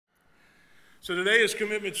So today is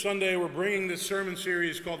Commitment Sunday. We're bringing this sermon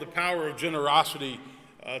series called The Power of Generosity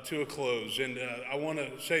to a close. And I want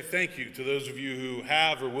to say thank you to those of you who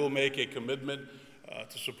have or will make a commitment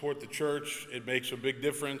to support the church. It makes a big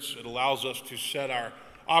difference. It allows us to set our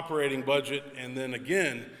operating budget. And then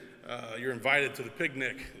again, you're invited to the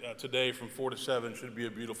picnic today from 4 to 7. Should be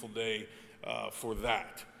a beautiful day for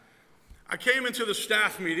that. I came into the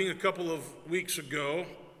staff meeting a couple of weeks ago,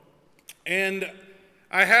 and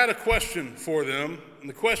I had a question for them, and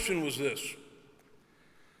the question was this: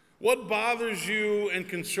 what bothers you and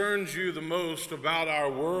concerns you the most about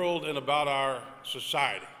our world and about our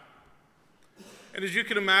society? And as you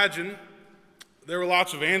can imagine, there were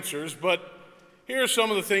lots of answers, but here are some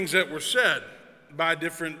of the things that were said by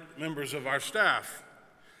different members of our staff.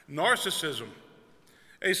 Narcissism,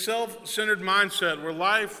 a self-centered mindset where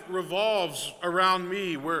life revolves around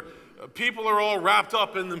me, where people are all wrapped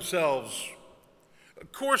up in themselves.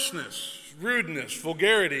 Coarseness, rudeness,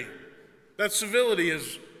 vulgarity. That civility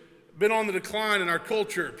has been on the decline in our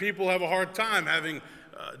culture. People have a hard time having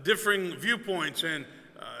differing viewpoints and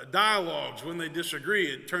dialogues. When they disagree,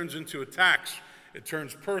 it turns into attacks. It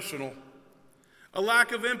turns personal. A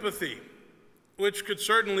lack of empathy, which could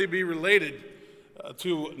certainly be related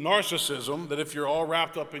to narcissism, that if you're all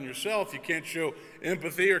wrapped up in yourself, you can't show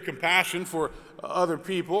empathy or compassion for other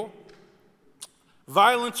people.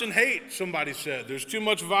 Violence and hate, somebody said. There's too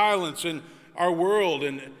much violence in our world,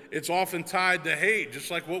 and it's often tied to hate, just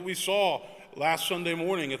like what we saw last Sunday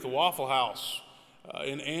morning at the Waffle House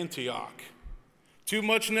in Antioch. Too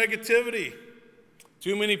much negativity.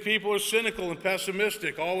 Too many people are cynical and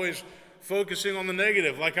pessimistic, always focusing on the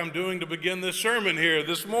negative, like I'm doing to begin this sermon here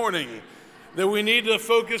this morning, that we need to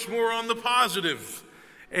focus more on the positive.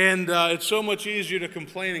 And it's so much easier to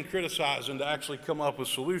complain and criticize than to actually come up with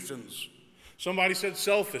solutions. Somebody said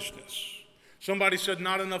selfishness. Somebody said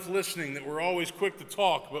not enough listening, that we're always quick to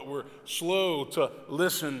talk, but we're slow to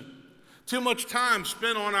listen. Too much time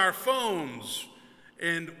spent on our phones,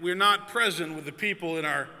 and we're not present with the people in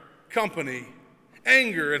our company.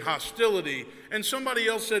 Anger and hostility. And somebody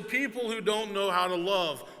else said people who don't know how to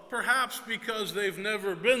love, perhaps because they've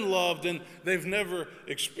never been loved and they've never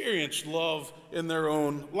experienced love in their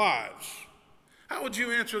own lives. How would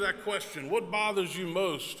you answer that question? What bothers you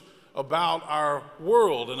most about our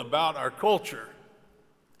world and about our culture?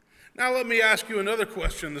 Now let me ask you another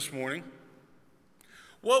question this morning.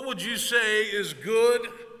 What would you say is good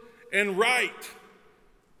and right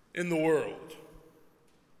in the world?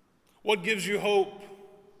 What gives you hope?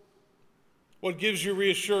 What gives you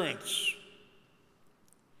reassurance?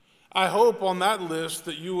 I hope on that list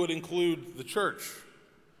that you would include the church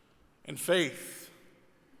and faith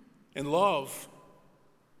and love.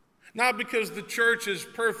 Not because the church is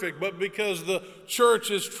perfect, but because the church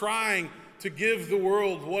is trying to give the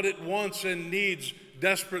world what it wants and needs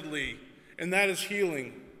desperately, and that is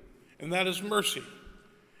healing, and that is mercy,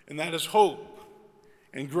 and that is hope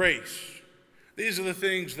and grace. These are the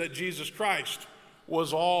things that Jesus Christ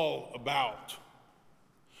was all about.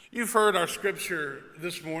 You've heard our scripture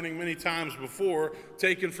this morning many times before,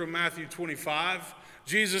 taken from Matthew 25.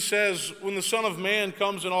 Jesus says, when the Son of Man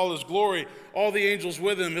comes in all his glory, all the angels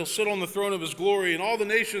with him, he'll sit on the throne of his glory, and all the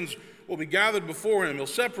nations will be gathered before him. He'll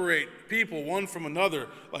separate people one from another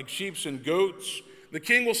like sheep and goats. The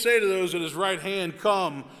king will say to those at his right hand,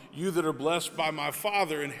 "Come, you that are blessed by my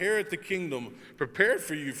Father, inherit the kingdom prepared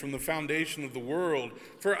for you from the foundation of the world.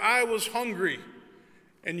 For I was hungry,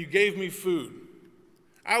 and you gave me food.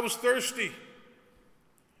 I was thirsty,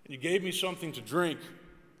 and you gave me something to drink.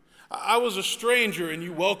 I was a stranger, and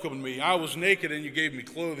you welcomed me. I was naked, and you gave me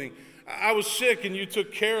clothing. I was sick, and you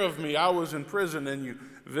took care of me. I was in prison, and you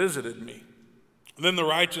visited me." Then the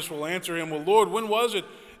righteous will answer him, "Well, Lord, when was it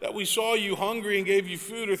that we saw you hungry and gave you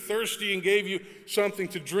food, or thirsty and gave you something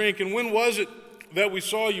to drink? And when was it that we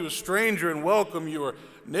saw you a stranger and welcomed you, or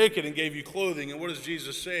naked and gave you clothing?" And what does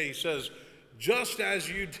Jesus say? He says, "Just as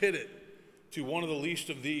you did it to one of the least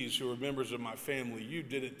of these who are members of my family, you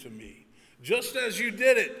did it to me." Just as you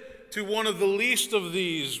did it to one of the least of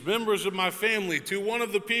these members of my family, to one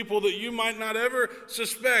of the people that you might not ever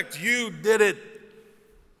suspect, you did it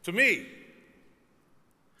to me.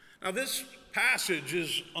 Now this passage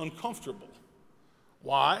is uncomfortable.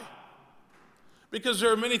 Why? Because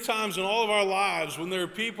there are many times in all of our lives when there are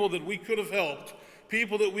people that we could have helped,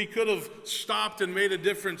 people that we could have stopped and made a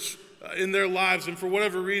difference in their lives, and for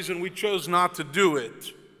whatever reason we chose not to do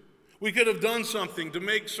it. We could have done something to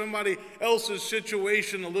make somebody else's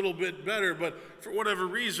situation a little bit better, but for whatever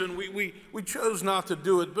reason, we chose not to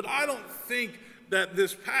do it. But I don't think that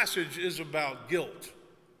this passage is about guilt.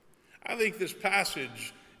 I think this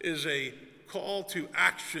passage is a call to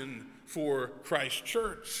action for Christ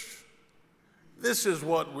Church. This is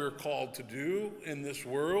what we're called to do in this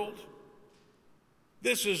world.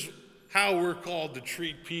 This is how we're called to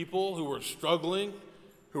treat people who are struggling,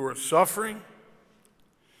 who are suffering.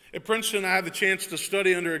 At Princeton, I had the chance to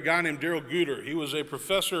study under a guy named Darrell Guder. He was a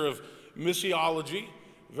professor of missiology,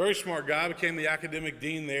 very smart guy, became the academic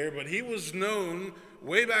dean there, but he was known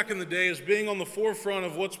way back in the day as being on the forefront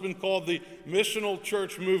of what's been called the missional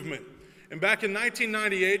church movement. And back in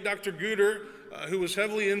 1998, Dr. Guder, who was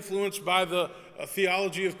heavily influenced by the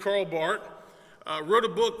theology of Karl Barth, wrote a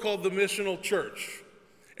book called The Missional Church.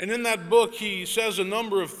 And in that book, he says a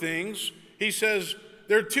number of things. He says,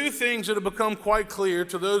 there are two things that have become quite clear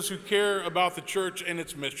to those who care about the church and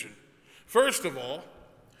its mission. First of all,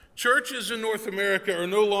 churches in North America are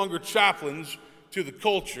no longer chaplains to the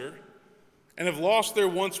culture and have lost their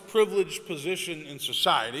once privileged position in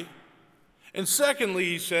society. And secondly,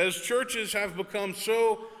 he says, churches have become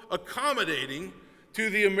so accommodating to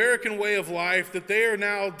the American way of life that they are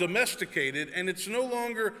now domesticated, and it's no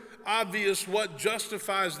longer obvious what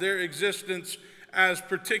justifies their existence as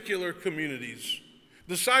particular communities.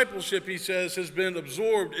 Discipleship, he says, has been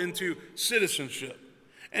absorbed into citizenship.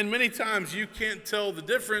 And many times you can't tell the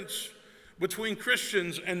difference between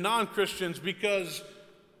Christians and non-Christians because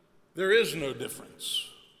there is no difference.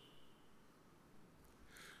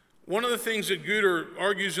 One of the things that Guder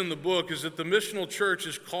argues in the book is that the missional church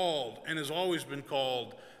is called, and has always been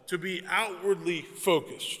called, to be outwardly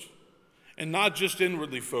focused and not just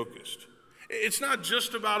inwardly focused. It's not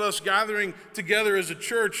just about us gathering together as a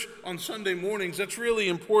church on Sunday mornings. That's really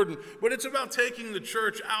important. But it's about taking the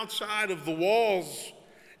church outside of the walls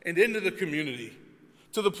and into the community,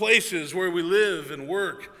 to the places where we live and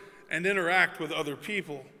work and interact with other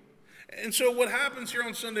people. And so what happens here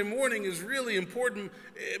on Sunday morning is really important,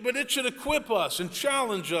 but it should equip us and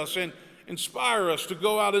challenge us and inspire us to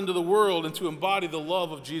go out into the world and to embody the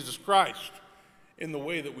love of Jesus Christ in the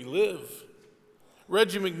way that we live.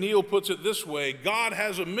 Reggie McNeil puts it this way: God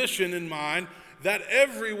has a mission in mind that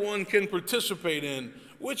everyone can participate in,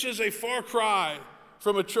 which is a far cry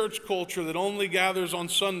from a church culture that only gathers on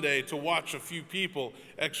Sunday to watch a few people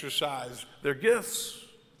exercise their gifts.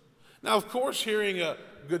 Now, of course, hearing a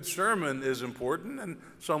good sermon is important, and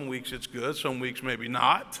some weeks it's good, some weeks maybe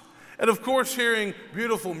not. And of course, hearing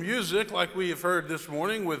beautiful music like we have heard this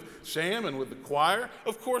morning with Sam and with the choir,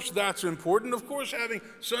 of course that's important. Of course, having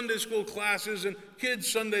Sunday school classes and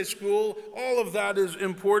kids' Sunday school, all of that is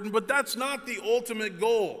important, but that's not the ultimate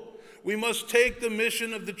goal. We must take the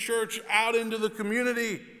mission of the church out into the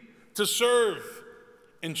community to serve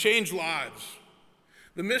and change lives.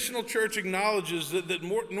 The missional church acknowledges that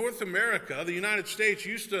North America, the United States,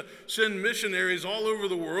 used to send missionaries all over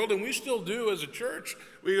the world, and we still do as a church.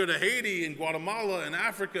 We go to Haiti and Guatemala and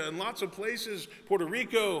Africa and lots of places, Puerto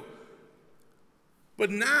Rico. But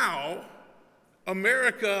now,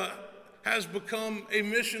 America has become a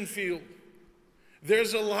mission field.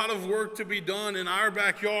 There's a lot of work to be done in our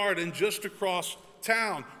backyard and just across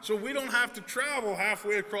town. So we don't have to travel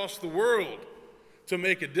halfway across the world to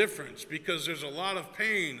make a difference, because there's a lot of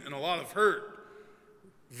pain and a lot of hurt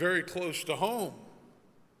very close to home.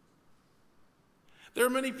 There are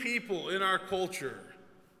many people in our culture,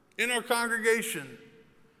 in our congregation,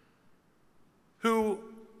 who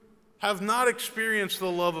have not experienced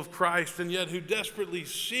the love of Christ and yet who desperately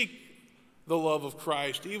seek the love of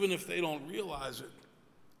Christ, even if they don't realize it.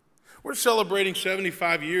 We're celebrating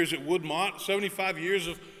 75 years at Woodmont, 75 years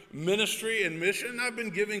of ministry and mission. I've been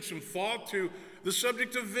giving some thought to the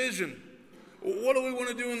subject of vision. What do we want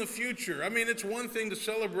to do in the future? I mean, it's one thing to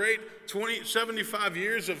celebrate 75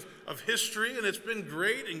 years of history, and it's been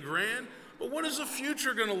great and grand, but what is the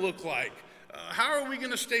future going to look like? How are we going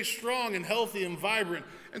to stay strong and healthy and vibrant?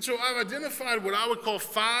 And so I've identified what I would call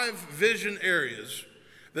 5 vision areas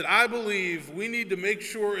that I believe we need to make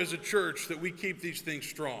sure as a church that we keep these things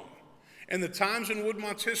strong. And the times in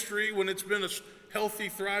Woodmont's history when it's been a healthy,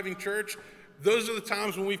 thriving church, those are the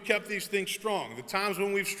times when we've kept these things strong. The times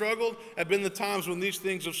when we've struggled have been the times when these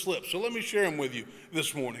things have slipped. So let me share them with you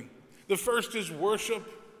this morning. The first is worship.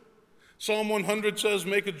 Psalm 100 says,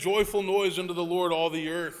 "Make a joyful noise unto the Lord, all the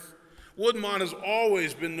earth." Woodmont has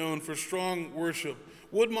always been known for strong worship.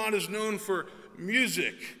 Woodmont is known for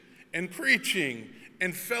music and preaching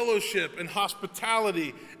and fellowship and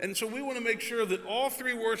hospitality. And so we want to make sure that all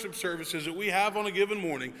 3 worship services that we have on a given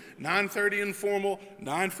morning, 9:30 informal,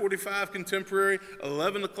 9:45 contemporary,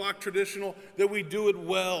 11 o'clock traditional, that we do it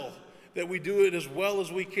well, that we do it as well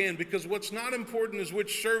as we can. Because what's not important is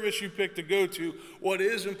which service you pick to go to. What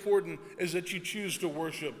is important is that you choose to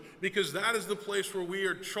worship, because that is the place where we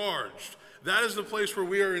are charged. That is the place where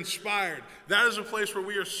we are inspired. That is the place where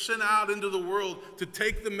we are sent out into the world to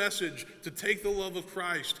take the message, to take the love of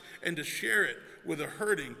Christ, and to share it with a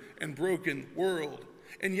hurting and broken world.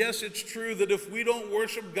 And yes, it's true that if we don't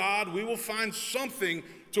worship God, we will find something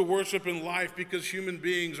to worship in life, because human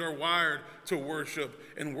beings are wired to worship,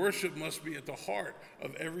 and worship must be at the heart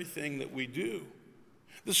of everything that we do.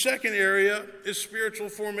 The second area is spiritual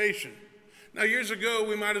formation. Now, years ago,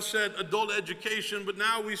 we might have said adult education, but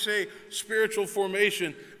now we say spiritual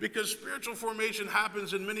formation, because spiritual formation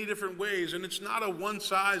happens in many different ways, and it's not a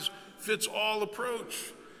one-size-fits-all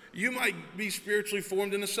approach. You might be spiritually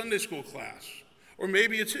formed in a Sunday school class, or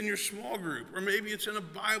maybe it's in your small group, or maybe it's in a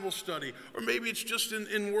Bible study, or maybe it's just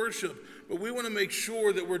in worship. But we want to make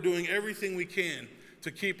sure that we're doing everything we can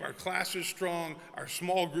to keep our classes strong, our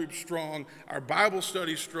small groups strong, our Bible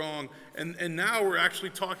studies strong. And now we're actually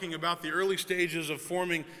talking about the early stages of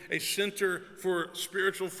forming a center for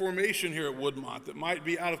spiritual formation here at Woodmont that might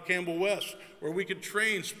be out of Campbell West, where we could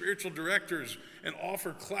train spiritual directors and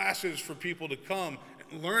offer classes for people to come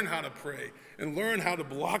and learn how to pray and learn how to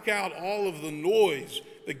block out all of the noise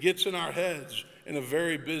that gets in our heads in a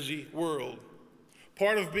very busy world.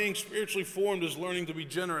 Part of being spiritually formed is learning to be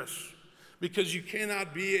generous, because you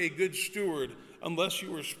cannot be a good steward unless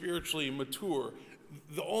you are spiritually mature.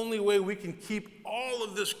 The only way we can keep all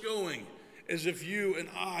of this going is if you and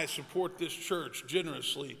I support this church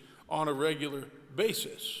generously on a regular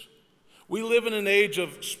basis. We live in an age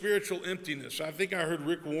of spiritual emptiness. I think I heard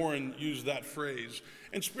Rick Warren use that phrase.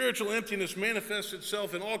 And spiritual emptiness manifests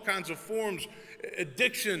itself in all kinds of forms.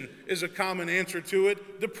 Addiction is a common answer to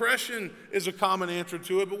it. Depression is a common answer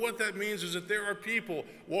to it. But what that means is that there are people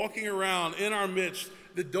walking around in our midst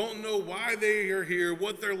that don't know why they are here,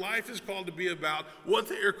 what their life is called to be about, what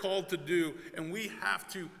they are called to do. And we have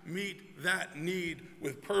to meet that need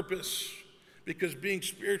with purpose, because being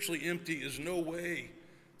spiritually empty is no way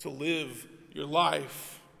to live your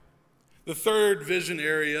life. The third vision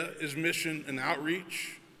area is mission and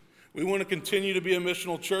outreach. We want to continue to be a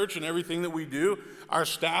missional church in everything that we do. Our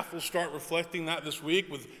staff will start reflecting that this week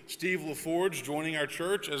with Steve LaForge joining our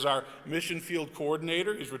church as our mission field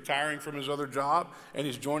coordinator. He's retiring from his other job, and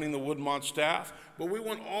he's joining the Woodmont staff. But we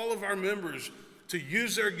want all of our members to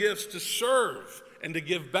use their gifts to serve and to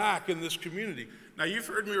give back in this community. Now, you've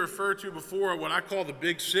heard me refer to before what I call the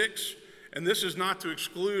Big Six, and this is not to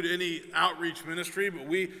exclude any outreach ministry, but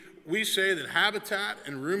we say that Habitat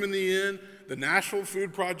and Room in the Inn, the Nashville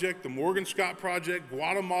Food Project, the Morgan Scott Project,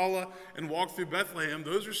 Guatemala, and Walk Through Bethlehem,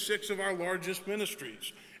 those are 6 of our largest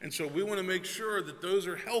ministries. And so we want to make sure that those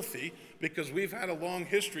are healthy, because we've had a long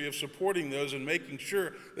history of supporting those and making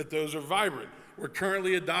sure that those are vibrant. We're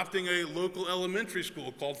currently adopting a local elementary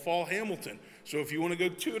school called Fall Hamilton. So if you want to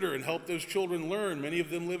go tutor and help those children learn, many of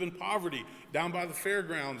them live in poverty, down by the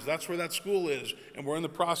fairgrounds, that's where that school is, and we're in the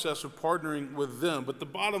process of partnering with them. But the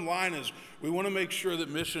bottom line is we want to make sure that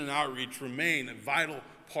mission and outreach remain a vital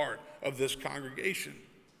part of this congregation.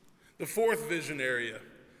 The fourth vision area,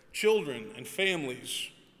 children and families.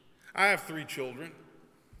 I have 3 children.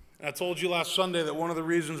 And I told you last Sunday that one of the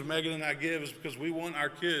reasons Megan and I give is because we want our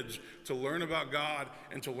kids to learn about God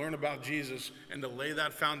and to learn about Jesus and to lay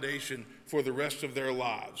that foundation for the rest of their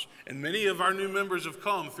lives. And many of our new members have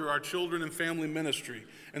come through our children and family ministry.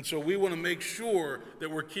 And so we want to make sure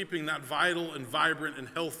that we're keeping that vital and vibrant and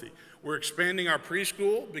healthy. We're expanding our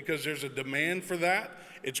preschool because there's a demand for that.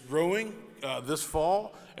 It's growing this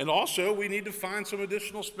fall. And also, we need to find some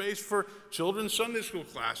additional space for children's Sunday school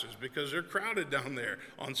classes, because they're crowded down there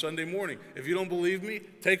on Sunday morning. If you don't believe me,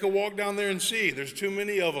 take a walk down there and see. There's too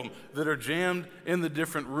many of them that are jammed in the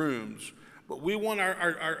different rooms. But we want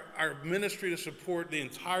our ministry to support the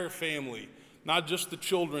entire family, not just the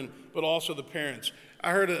children, but also the parents.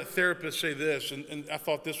 I heard a therapist say this, and I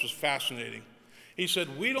thought this was fascinating. He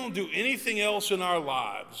said, we don't do anything else in our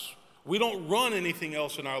lives. We don't run anything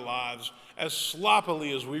else in our lives as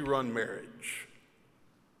sloppily as we run marriage.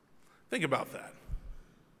 Think about that.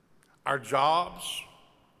 Our jobs,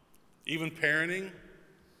 even parenting.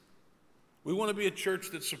 We want to be a church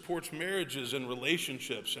that supports marriages and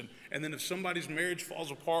relationships. And then if somebody's marriage falls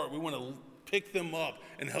apart, we want to pick them up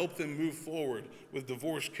and help them move forward with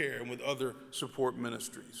divorce care and with other support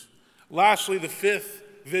ministries. Lastly, the fifth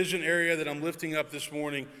vision area that I'm lifting up this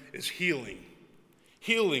morning is healing.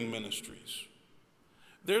 Healing ministries.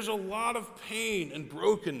 There's a lot of pain and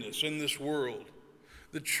brokenness in this world.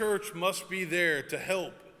 The church must be there to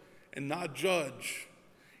help and not judge.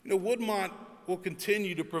 You know, Woodmont will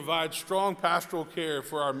continue to provide strong pastoral care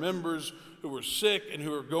for our members who are sick and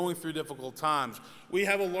who are going through difficult times. We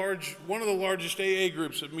have one of the largest AA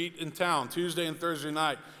groups that meet in town Tuesday and Thursday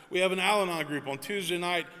night. We have an Al-Anon group on Tuesday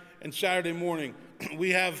night and Saturday morning.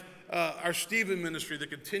 We have our Stephen ministry that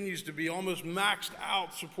continues to be almost maxed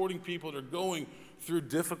out, supporting people that are going through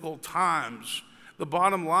difficult times. The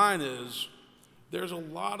bottom line is there's a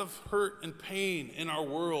lot of hurt and pain in our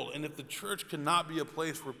world, and if the church cannot be a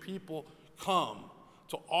place where people come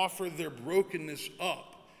to offer their brokenness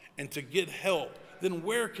up and to get help, then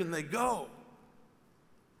where can they go?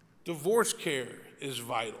 Divorce care is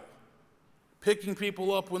vital. Picking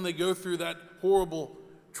people up when they go through that horrible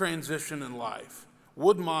transition in life.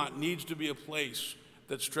 Woodmont needs to be a place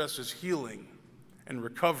that stresses healing and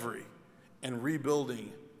recovery and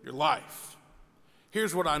rebuilding your life.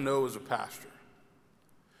 Here's what I know as a pastor.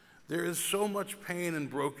 There is so much pain and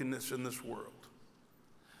brokenness in this world.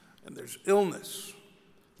 And there's illness,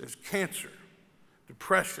 there's cancer,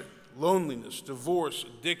 depression, loneliness, divorce,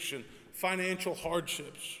 addiction, financial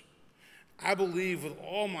hardships. I believe with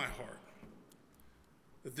all my heart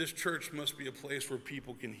that this church must be a place where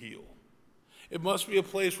people can heal. It must be a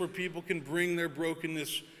place where people can bring their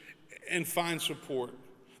brokenness and find support.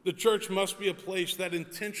 The church must be a place that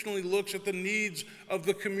intentionally looks at the needs of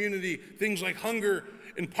the community, things like hunger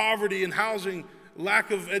and poverty and housing,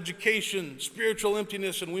 lack of education, spiritual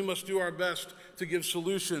emptiness, and we must do our best to give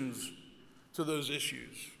solutions to those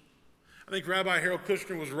issues. I think Rabbi Harold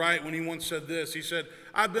Kushner was right when he once said this. He said,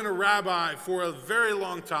 "I've been a rabbi for a very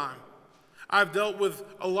long time. I've dealt with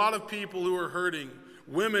a lot of people who are hurting,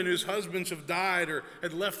 women whose husbands have died or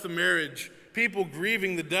had left the marriage, people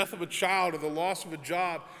grieving the death of a child or the loss of a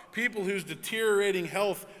job, people whose deteriorating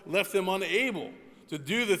health left them unable to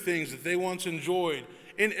do the things that they once enjoyed.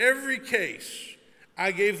 In every case,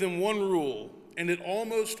 I gave them one rule, and it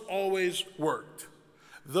almost always worked.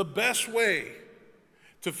 The best way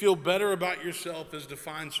to feel better about yourself is to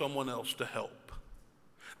find someone else to help.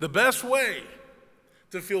 The best way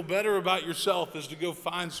to feel better about yourself is to go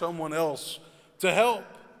find someone else to help.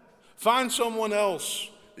 Find someone else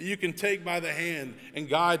that you can take by the hand and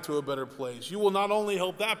guide to a better place. You will not only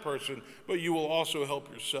help that person, but you will also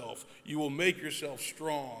help yourself. You will make yourself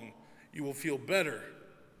strong. You will feel better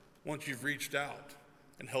once you've reached out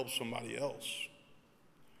and helped somebody else.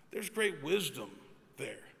 There's great wisdom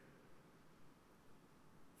there.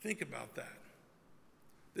 Think about that.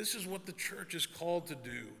 This is what the church is called to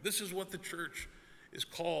do. This is what the church is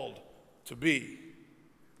called to be.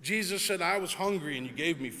 Jesus said, I was hungry and you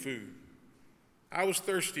gave me food. I was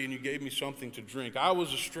thirsty and you gave me something to drink. I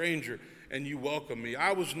was a stranger and you welcomed me.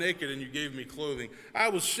 I was naked and you gave me clothing. I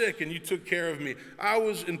was sick and you took care of me. I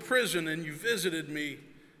was in prison and you visited me.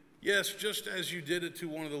 Yes, just as you did it to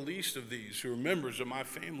one of the least of these who are members of my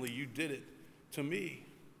family, you did it to me.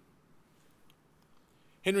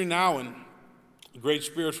 Henry Nouwen, a great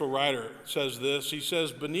spiritual writer, says this. He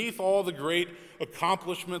says, beneath all the great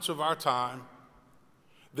accomplishments of our time,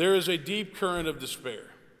 there is a deep current of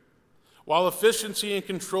despair. While efficiency and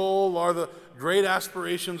control are the great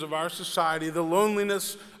aspirations of our society, the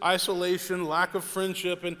loneliness, isolation, lack of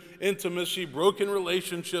friendship and intimacy, broken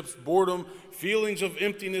relationships, boredom, feelings of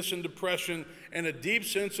emptiness and depression, and a deep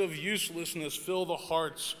sense of uselessness fill the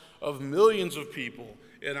hearts of millions of people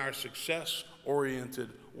in our success-oriented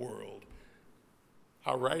world.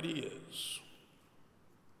 How right he is.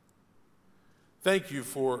 Thank you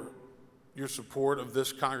for your support of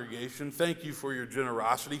this congregation. Thank you for your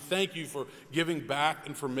generosity. Thank you for giving back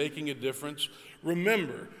and for making a difference.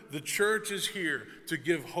 Remember, the church is here to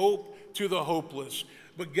give hope to the hopeless.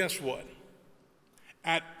 But guess what?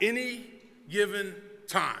 At any given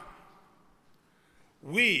time,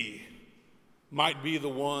 we might be the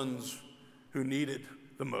ones who need it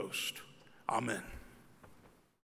the most. Amen.